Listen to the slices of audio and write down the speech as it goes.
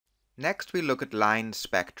Next we look at line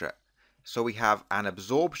spectra. So we have an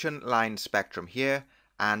absorption line spectrum here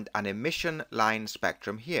and an emission line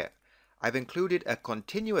spectrum here. I've included a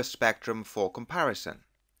continuous spectrum for comparison.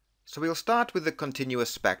 So we'll start with the continuous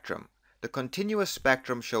spectrum. The continuous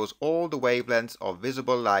spectrum shows all the wavelengths of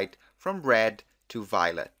visible light from red to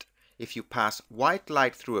violet. If you pass white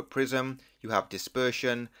light through a prism, you have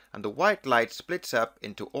dispersion, and the white light splits up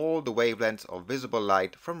into all the wavelengths of visible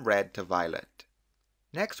light from red to violet.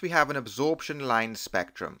 Next we have an absorption line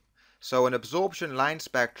spectrum. So an absorption line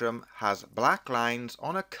spectrum has black lines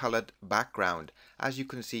on a colored background, as you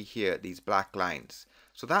can see here, these black lines.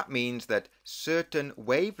 So that means that certain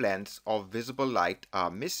wavelengths of visible light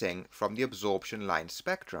are missing from the absorption line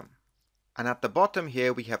spectrum. And at the bottom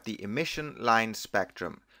here we have the emission line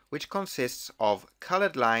spectrum, which consists of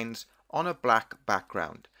colored lines on a black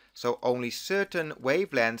background. So only certain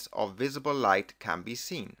wavelengths of visible light can be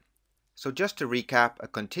seen. So just to recap, a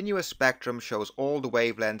continuous spectrum shows all the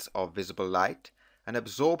wavelengths of visible light. An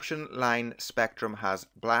absorption line spectrum has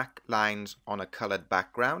black lines on a colored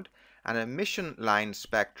background, and an emission line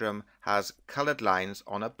spectrum has colored lines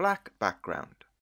on a black background.